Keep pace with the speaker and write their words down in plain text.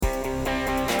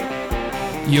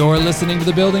You're listening to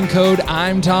The Building Code.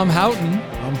 I'm Tom Houghton.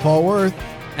 I'm Paul Worth.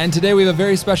 And today we have a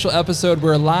very special episode.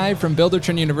 We're live from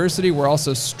Buildertrend University. We're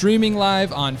also streaming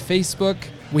live on Facebook.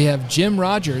 We have Jim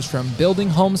Rogers from Building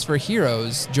Homes for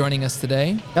Heroes joining us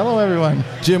today. Hello, everyone.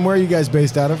 Jim, where are you guys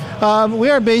based out of? We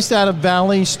are based out of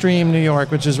Valley Stream, New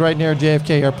York, which is right near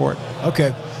JFK Airport.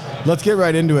 Okay, let's get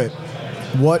right into it.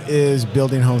 What is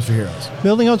Building Homes for Heroes?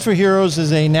 Building Homes for Heroes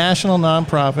is a national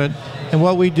nonprofit, and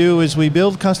what we do is we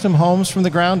build custom homes from the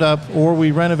ground up, or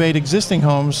we renovate existing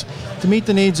homes to meet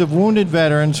the needs of wounded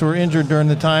veterans who were injured during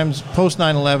the times post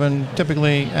 9/11,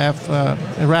 typically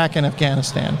Iraq and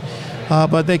Afghanistan.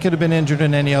 But they could have been injured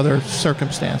in any other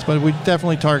circumstance. But we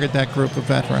definitely target that group of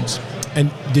veterans.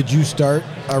 And did you start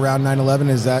around 9/11?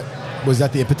 Was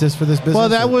that the impetus for this business? Well,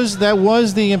 that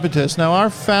was the impetus. Now, our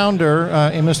founder,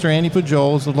 Mr. Andy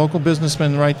Pujol, is a local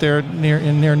businessman right there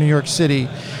near New York City,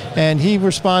 and he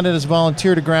responded as a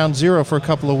volunteer to Ground Zero for a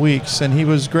couple of weeks, and he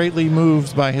was greatly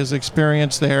moved by his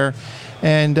experience there.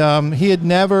 And he had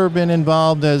never been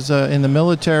involved in the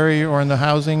military or in the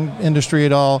housing industry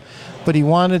at all, but he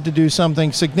wanted to do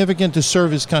something significant to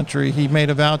serve his country. He made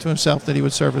a vow to himself that he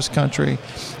would serve his country.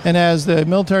 And as the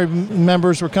military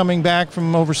members were coming back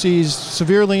from overseas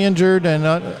severely injured and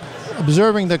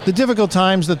observing the difficult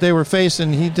times that they were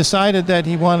facing, he decided that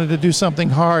he wanted to do something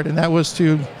hard, and that was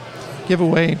to give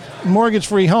away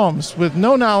mortgage-free homes with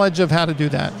no knowledge of how to do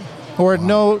that, or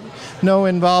no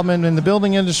involvement in the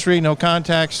building industry, no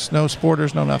contacts, no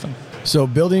supporters, no nothing. So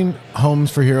Building Homes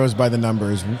for Heroes by the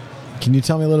numbers. Can you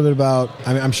tell me a little bit about,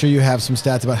 I'm sure you have some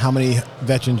stats about how many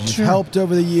veterans you've helped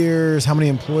over the years, how many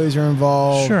employees are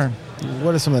involved? Sure.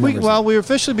 What are some of the numbers? We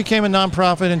officially became a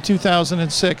nonprofit in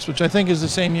 2006, which I think is the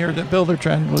same year that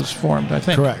Buildertrend was formed, I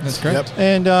think. Correct. That's correct.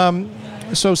 Yep.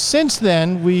 And so since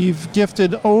then, we've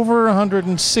gifted over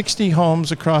 160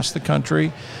 homes across the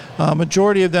country.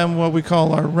 Majority of them what we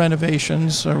call our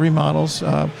renovations, remodels.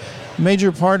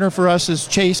 Major partner for us is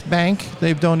Chase Bank.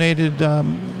 They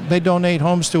donate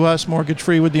homes to us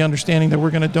mortgage-free with the understanding that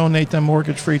we're going to donate them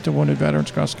mortgage-free to wounded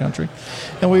veterans across the country.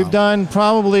 And we've done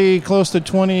probably close to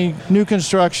 20 new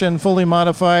construction, fully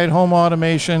modified home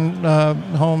automation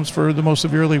homes for the most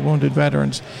severely wounded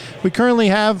veterans. We currently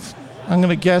have, I'm going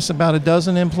to guess, about a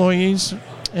dozen employees,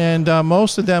 and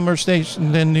most of them are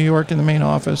stationed in New York in the main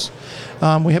office.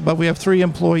 But we have 3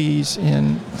 employees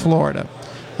in Florida.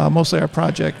 Mostly our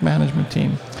project management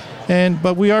team.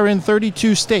 But we are in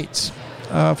 32 states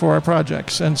for our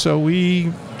projects. And so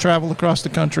we travel across the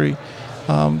country,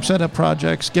 set up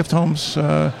projects, gift homes.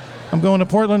 I'm going to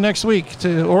Portland next week,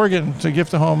 to Oregon, to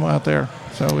gift a home out there.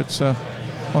 So it's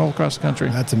all across the country.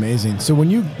 That's amazing. So when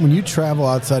you travel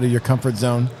outside of your comfort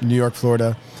zone, New York,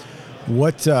 Florida,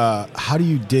 how do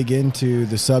you dig into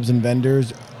the subs and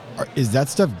vendors? Is that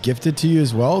stuff gifted to you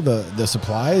as well, the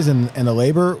supplies and the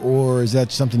labor, or is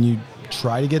that something you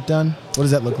try to get done? What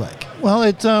does that look like? Well,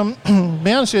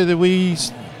 be honest with you,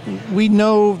 we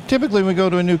know typically when we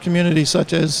go to a new community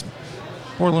such as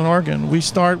Portland, Oregon, we've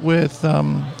started with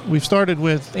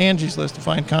Angie's List to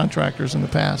find contractors in the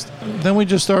past. Then we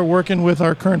just start working with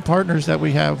our current partners that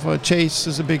we have. Chase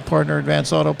is a big partner,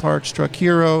 Advanced Auto Parts, Truck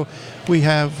Hero. We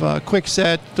have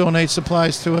Quickset donate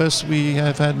supplies to us. We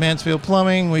have had Mansfield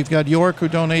Plumbing. We've got York, who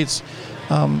donates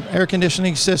air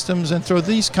conditioning systems. And through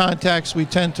these contacts, we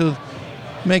tend to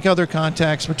make other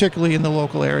contacts, particularly in the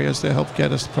local areas, to help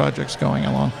get us the projects going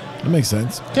along. That makes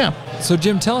sense. Yeah. So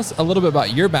Jim, tell us a little bit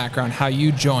about your background, how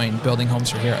you joined Building Homes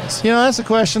for Heroes. That's a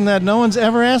question that no one's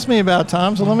ever asked me about,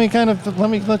 Tom. So let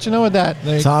me let you know with that.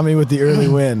 Tommy with the early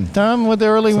win. Tom with the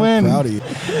early win. Proud of you.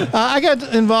 I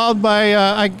got involved by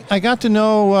I got to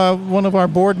know one of our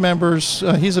board members.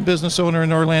 He's a business owner in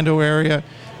the Orlando area,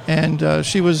 and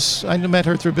I met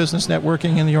her through business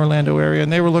networking in the Orlando area,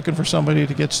 and they were looking for somebody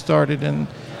to get started in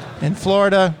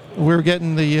Florida. We were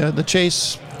getting the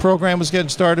Chase program was getting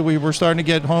started. We were starting to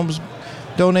get homes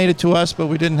donated to us, but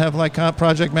we didn't have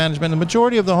project management. The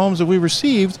majority of the homes that we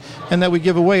received and that we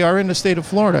give away are in the state of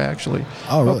Florida, actually.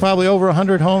 Oh, really? Probably over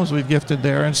 100 homes we've gifted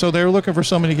there, and so they were looking for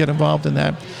somebody to get involved in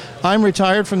that. I'm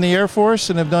retired from the Air Force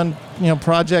and have done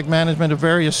project management of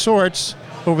various sorts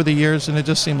over the years, and it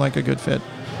just seemed like a good fit.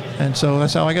 And so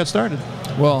that's how I got started.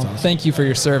 Well, awesome. Thank you for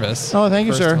your service. Oh, thank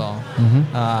you, first sir. Of all.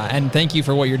 Mm-hmm. And thank you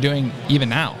for what you're doing even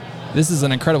now. This is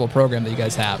an incredible program that you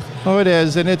guys have. Oh, it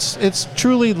is, and it's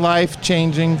truly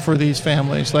life-changing for these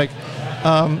families. Like,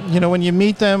 when you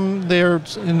meet them, they're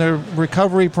in their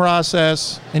recovery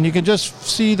process, and you can just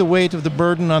see the weight of the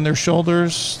burden on their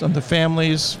shoulders, on the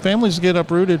families. Families get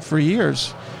uprooted for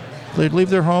years. They leave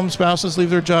their homes, spouses leave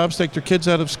their jobs, take their kids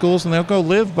out of schools, and they'll go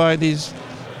live by these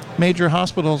major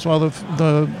hospitals while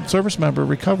the service member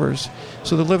recovers.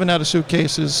 So they're living out of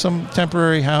suitcases, some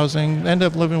temporary housing, end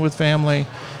up living with family.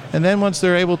 And then once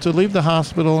they're able to leave the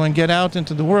hospital and get out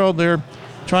into the world, they're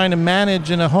trying to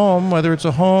manage in a home, whether it's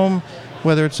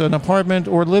an apartment,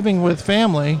 or living with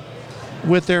family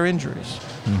with their injuries.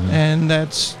 And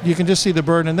you can just see the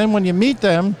burden. And then when you meet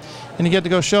them and you get to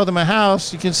go show them a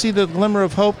house, you can see the glimmer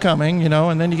of hope coming,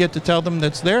 and then you get to tell them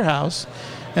that's their house,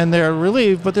 and they're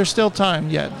relieved, but there's still time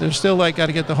yet. They're still got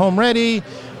to get the home ready.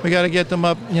 We got to get them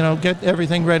up, get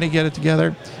everything ready, get it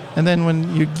together. And then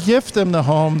when you gift them the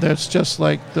home, that's just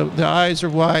like the eyes are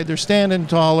wide, they're standing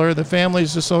taller, the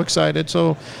family's just so excited,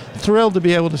 so thrilled to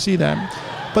be able to see that.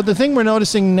 But the thing we're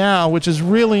noticing now, which is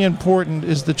really important,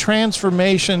 is the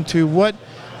transformation to what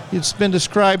it's been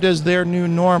described as their new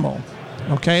normal,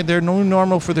 okay? Their new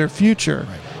normal for their future.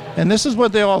 Right. And this is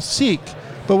what they all seek.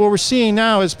 But what we're seeing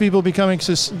now is people becoming,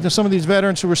 some of these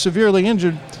veterans who were severely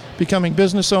injured, becoming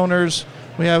business owners.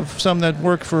 We have some that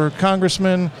work for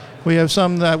congressmen. We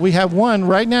have one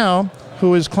right now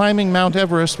who is climbing Mount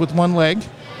Everest with one leg,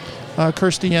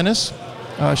 Kirstie Ennis.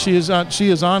 She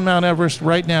is on Mount Everest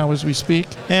right now as we speak.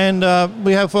 And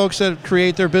we have folks that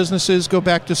create their businesses, go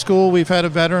back to school. We've had a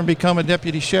veteran become a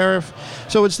deputy sheriff.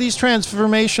 So it's these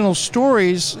transformational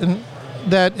stories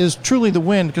that is truly the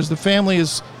win, because the family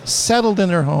is settled in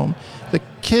their home. The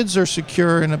kids are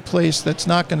secure in a place that's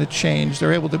not going to change.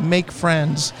 They're able to make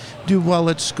friends, do well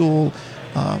at school.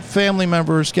 Family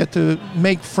members get to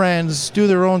make friends, do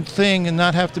their own thing, and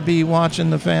not have to be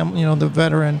watching the family, the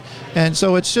veteran. And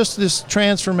so it's just this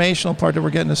transformational part that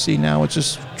we're getting to see now, which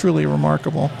is truly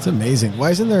remarkable. It's amazing. Why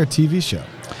isn't there a TV show?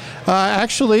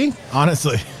 Actually,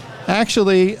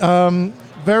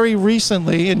 very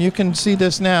recently, and you can see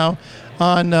this now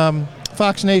on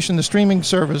Fox Nation, the streaming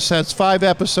service, has 5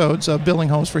 episodes of Building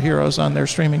Homes for Heroes on their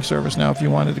streaming service now, if you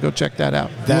wanted to go check that out.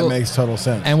 That makes total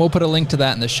sense. And we'll put a link to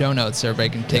that in the show notes so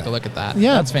everybody can take a look at that.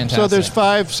 Yeah. That's fantastic. So there's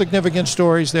 5 significant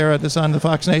stories there that's on the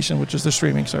Fox Nation, which is the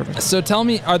streaming service. So tell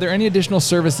me, are there any additional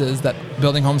services that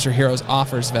Building Homes for Heroes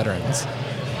offers veterans?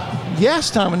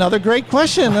 Yes, Tom, another great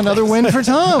question. Another win for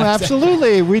Tom.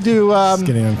 Absolutely. We do... it's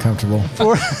getting uncomfortable.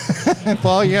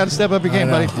 Paul, you got to step up your game,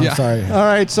 buddy. I'm sorry. All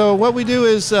right, so what we do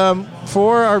is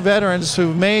for our veterans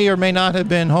who may or may not have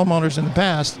been homeowners in the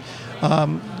past,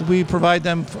 we provide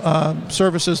them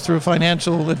services through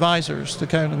financial advisors to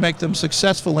kind of make them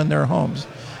successful in their homes.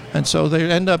 And so they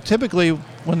end up, typically,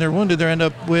 when they're wounded, they end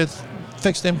up with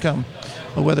fixed income,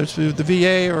 whether it's through the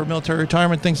VA or military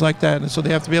retirement, things like that. And so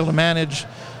they have to be able to manage,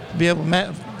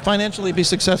 financially be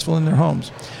successful in their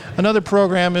homes. Another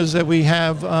program is that we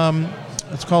have,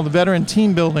 it's called the Veteran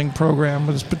Team Building Program,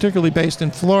 which is particularly based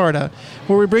in Florida,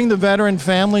 where we bring the veteran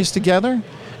families together,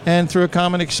 and through a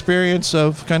common experience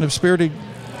of kind of spirited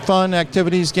fun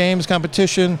activities, games,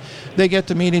 competition, they get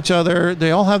to meet each other.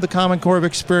 They all have the common core of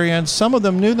experience. Some of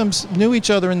them knew each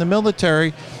other in the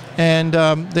military, and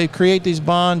they create these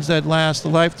bonds that last a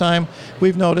lifetime.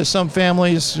 We've noticed some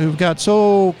families who've got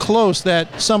so close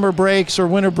that summer breaks or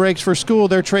winter breaks for school,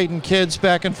 they're trading kids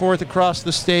back and forth across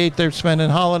the state. They're spending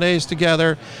holidays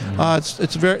together.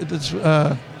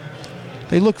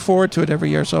 They look forward to it every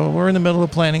year. So we're in the middle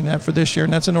of planning that for this year,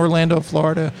 and that's in Orlando,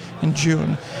 Florida in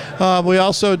June. We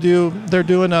also they're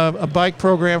doing a bike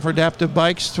program for adaptive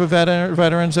bikes to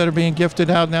veterans that are being gifted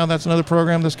out now. That's another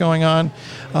program that's going on.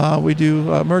 We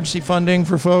do emergency funding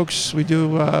for folks. We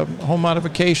do home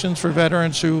modifications for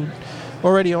veterans who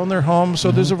already own their homes.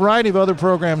 So there's a variety of other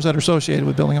programs that are associated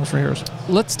with Building Homes for Heroes.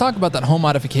 Let's talk about that home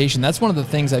modification. That's one of the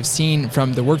things I've seen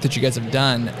from the work that you guys have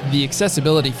done. The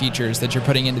accessibility features that you're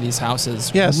putting into these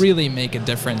houses really make a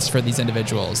difference for these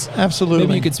individuals. Absolutely.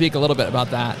 Maybe you could speak a little bit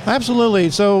about that. Absolutely.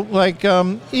 So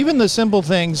even the simple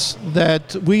things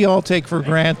that we all take for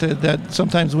granted that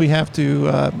sometimes we have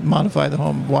to modify the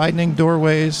home, widening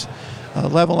doorways,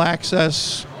 level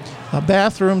access,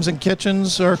 bathrooms and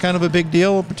kitchens are kind of a big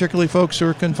deal, particularly folks who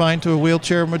are confined to a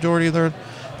wheelchair majority of their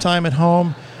time at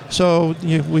home. So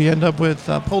we end up with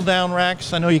pull-down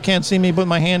racks. I know you can't see me put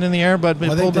my hand in the air, but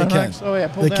pull-down racks. Oh, yeah,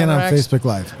 pull-down racks. They can on Facebook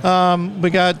Live. We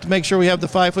got to make sure we have the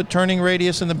 5-foot turning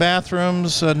radius in the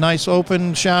bathrooms, nice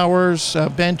open showers,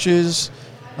 benches,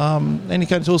 any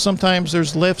kind of tools. Sometimes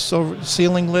there's lifts,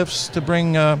 ceiling lifts to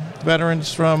bring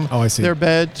veterans from their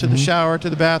bed to the shower to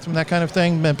the bathroom, that kind of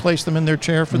thing, and place them in their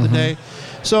chair for the day.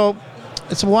 So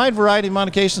it's a wide variety of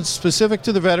modifications specific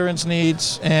to the veterans'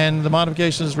 needs, and the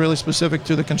modification is really specific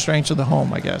to the constraints of the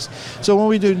home, I guess. So when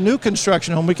we do new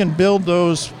construction home, we can build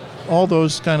all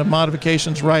those kind of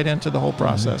modifications right into the whole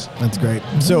process. That's great.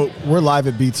 So we're live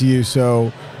at BTU,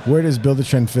 so where does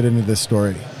Buildertrend fit into this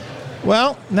story?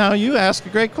 Well, now you ask a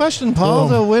great question, Paul.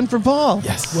 Boom. The win for Paul.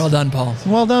 Yes. Well done, Paul.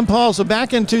 Well done, Paul. So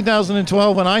back in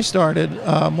 2012 when I started,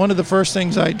 one of the first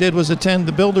things I did was attend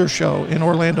the Builder Show in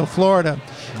Orlando, Florida.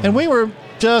 And we were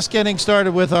just getting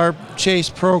started with our Chase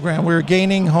program. We were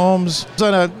gaining homes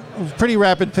on a pretty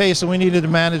rapid pace, and we needed to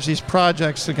manage these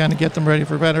projects to kind of get them ready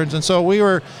for veterans. And so we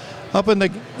were up in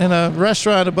a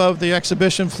restaurant above the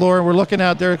exhibition floor, and we're looking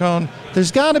out there going,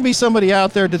 there's got to be somebody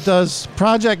out there that does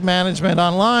project management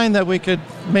online that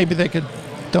maybe they could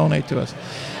donate to us.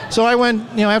 So I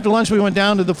went, after lunch we went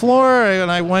down to the floor, and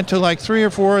I went to like 3 or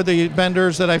 4 of the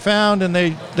vendors that I found, and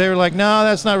they were like, no,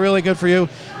 that's not really good for you.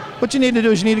 What you need to do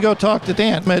is you need to go talk to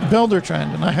Dan at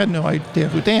Buildertrend. And I had no idea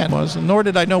who Dan was, and nor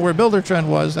did I know where Buildertrend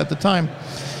was at the time.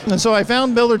 And so I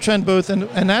found Buildertrend booth, and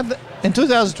that, in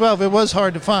 2012, it was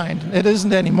hard to find. It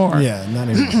isn't anymore. Yeah, not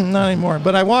anymore. Not anymore.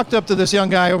 But I walked up to this young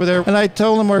guy over there, and I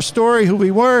told him our story, who we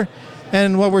were,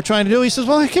 and what we're trying to do. He says,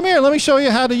 well, come here, let me show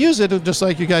you how to use it, just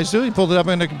like you guys do. He pulled it up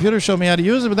on the computer, showed me how to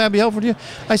use it. Would that be helpful to you?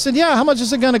 I said, yeah, how much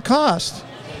is it going to cost?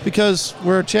 Because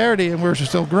we're a charity and we're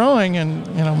still growing,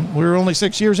 and we're only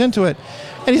 6 years into it.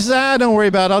 And he said, don't worry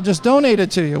about it, I'll just donate it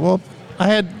to you. Well,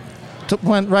 I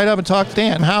went right up and talked to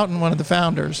Dan Houghton, one of the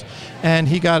founders, and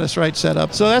he got us right set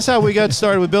up. So that's how we got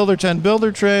started with Buildertrend.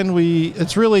 Buildertrend,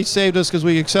 it's really saved us because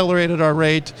we accelerated our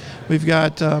rate. We've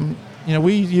got,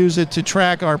 we use it to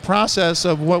track our process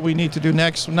of what we need to do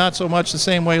next, not so much the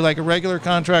same way like a regular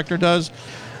contractor does,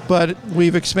 but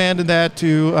we've expanded that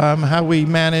to how we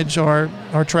manage our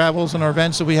travels and our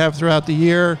events that we have throughout the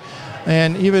year.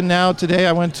 And even now, today,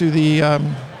 I went to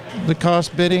the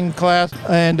cost bidding class,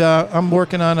 and I'm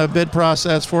working on a bid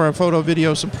process for a photo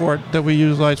video support that we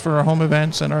utilize for our home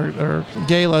events and our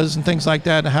galas and things like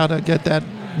that, and how to get that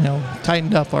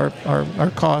tightened up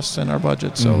our costs and our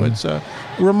budget. So it's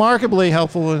remarkably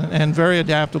helpful and very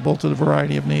adaptable to the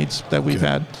variety of needs that we've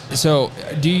had. So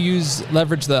do you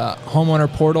leverage the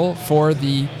homeowner portal for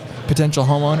the potential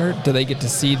homeowner? Do they get to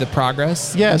see the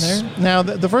progress? Yes. in there? Now,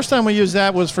 the first time we used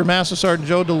that was for Master Sergeant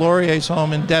Joe Delorier's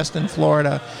home in Destin,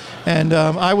 Florida. And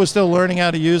I was still learning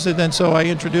how to use it, and so I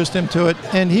introduced him to it.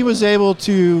 And he was able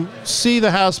to see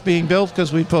the house being built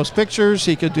because we'd post pictures.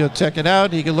 He could check it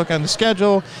out. He could look on the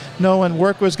schedule, know when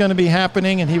work was going to be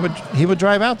happening, and he would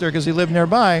drive out there because he lived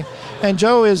nearby. And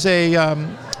Joe is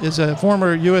a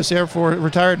former U.S. Air Force,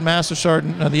 retired Master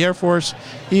Sergeant of the Air Force,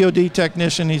 EOD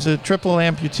technician. He's a triple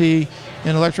amputee in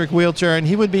an electric wheelchair, and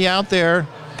he would be out there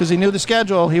because he knew the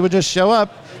schedule. He would just show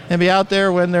up and be out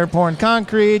there when they're pouring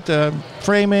concrete,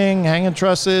 framing, hanging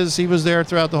trusses. He was there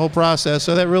throughout the whole process.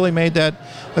 So that really made that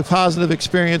a positive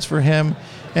experience for him.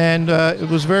 And it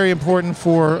was very important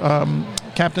for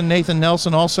Captain Nathan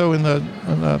Nelson, also in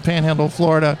the Panhandle of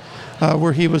Florida,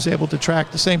 where he was able to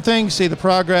track the same thing, see the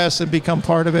progress, and become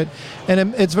part of it.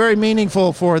 And it's very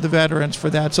meaningful for the veterans for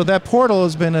that. So that portal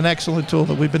has been an excellent tool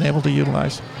that we've been able to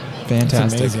utilize.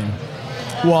 Fantastic. That's amazing.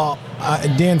 Well,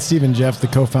 Dan, Steve, and Jeff, the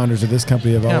co-founders of this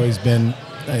company, have always been,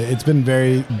 it's been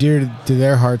very dear to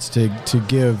their hearts to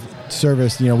give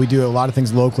service. We do a lot of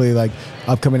things locally, like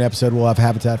upcoming episode, we'll have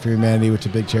Habitat for Humanity, which is a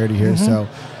big charity here. So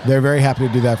they're very happy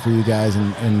to do that for you guys,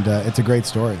 and it's a great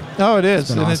story. Oh, it is.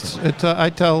 And awesome.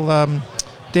 I tell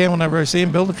Dan whenever I see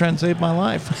him, Buildertrend saved my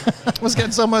life. I was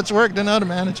getting so much work, didn't know how to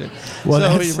manage it. Well,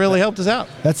 so he really helped us out.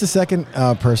 That's the second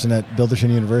person at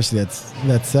Buildertrend University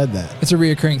that said that. It's a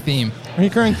reoccurring theme.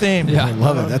 Recurring theme. Yeah. I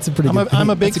love it. That's a pretty good theme. I'm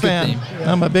a big That's a good fan. theme.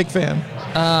 I'm a big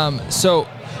fan. So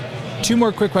 2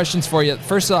 more quick questions for you.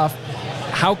 First off,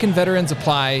 how can veterans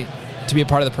apply to be a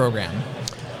part of the program?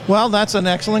 Well, that's an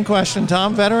excellent question,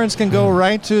 Tom. Veterans can go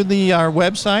right to our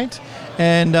website,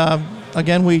 and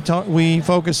again, we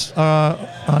focus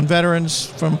on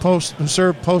veterans who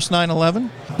served post 9/11,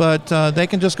 but they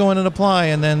can just go in and apply,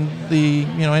 and then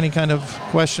any kind of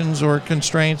questions or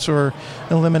constraints or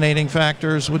eliminating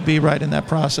factors would be right in that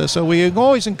process. So we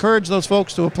always encourage those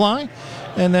folks to apply,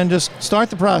 and then just start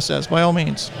the process by all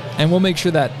means. And we'll make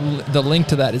sure that the link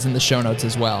to that is in the show notes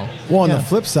as well. Well, on the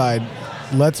flip side,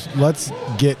 let's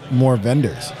get more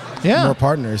vendors, more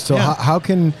partners. So how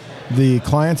can the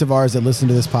clients of ours that listen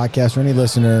to this podcast, or any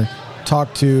listener,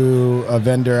 talk to a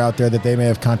vendor out there that they may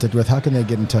have contact with? How can they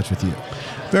get in touch with you?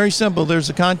 Very simple. There's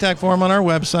a contact form on our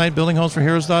website,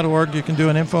 buildinghomesforheroes.org. You can do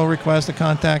an info request, a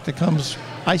contact that comes.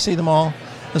 I see them all,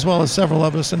 as well as several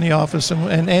of us in the office,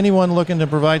 and anyone looking to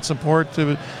provide support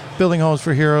to Building Homes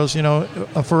for Heroes.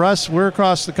 For us, we're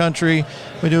across the country.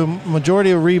 We do majority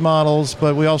of remodels,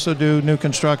 but we also do new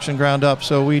construction ground up.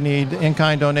 So we need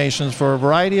in-kind donations for a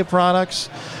variety of products.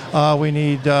 We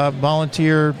need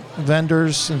volunteer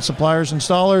vendors and suppliers,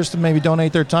 installers to maybe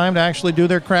donate their time to actually do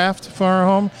their craft for our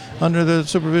home under the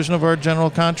supervision of our general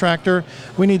contractor.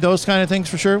 We need those kind of things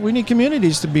for sure. We need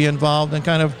communities to be involved and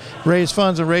kind of raise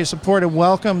funds and raise support and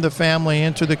welcome the family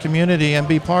into the community and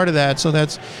be part of that. So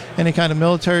that's any kind of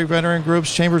military veteran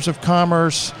groups, chambers of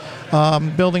commerce,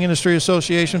 building industry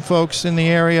association folks in the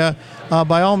area.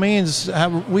 By all means,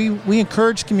 we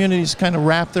encourage communities to kind of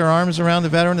wrap their arms around the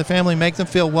veteran, the family, make them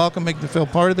feel welcome, make them feel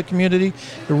part of the community.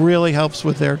 It really helps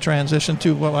with their transition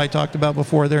to what I talked about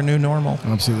before, their new normal.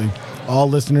 Absolutely. All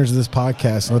listeners of this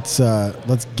podcast,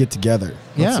 let's get together.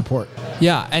 Let's support.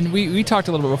 Yeah, and we talked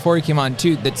a little bit before you came on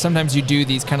too, that sometimes you do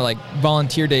these kind of like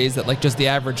volunteer days that like just the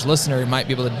average listener might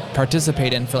be able to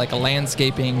participate in for like a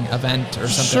landscaping event or something.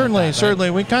 Certainly, like that, right?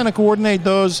 certainly. We kind of coordinate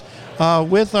those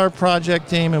with our project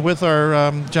team and with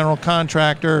our general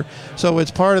contractor. So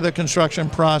it's part of the construction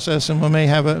process, and we may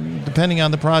have depending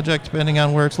on the project, depending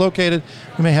on where it's located,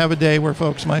 we may have a day where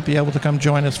folks might be able to come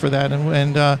join us for that.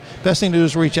 And best thing to do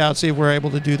is reach out, see if we're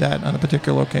able to do that on a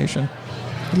particular location.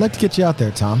 I'd like to get you out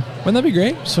there, Tom. Wouldn't that be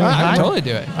great? I'd totally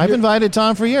do it. I've invited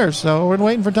Tom for years, so we're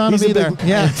waiting for Tom to be there.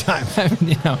 Yeah.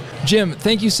 Jim,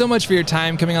 thank you so much for your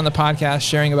time coming on the podcast,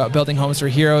 sharing about Building Homes for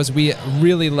Heroes. We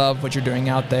really love what you're doing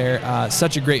out there.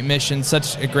 Such a great mission,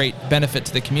 such a great benefit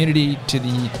to the community, to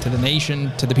the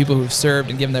nation, to the people who've served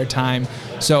and given their time.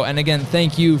 So, and again,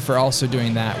 thank you for also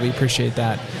doing that. We appreciate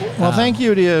that. Well, thank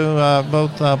you to you,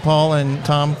 both Paul and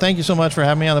Tom. Thank you so much for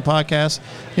having me on the podcast.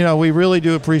 We really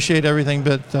do appreciate everything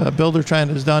that Buildertrend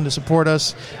has done to support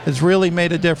us. It's really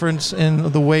made a difference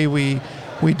in the way we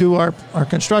do our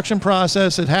construction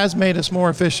process. It has made us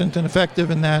more efficient and effective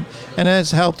in that, and it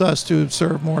has helped us to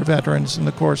serve more veterans in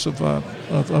the course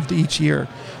of each year.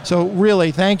 So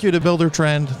really, thank you to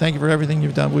Buildertrend. Thank you for everything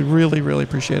you've done. We really, really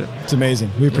appreciate it. It's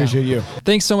amazing. We appreciate you.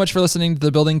 Thanks so much for listening to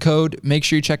The Building Code. Make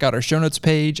sure you check out our show notes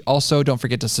page. Also, don't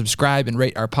forget to subscribe and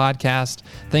rate our podcast.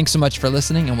 Thanks so much for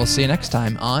listening, and we'll see you next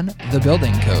time on The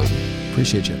Building Code.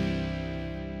 Appreciate you.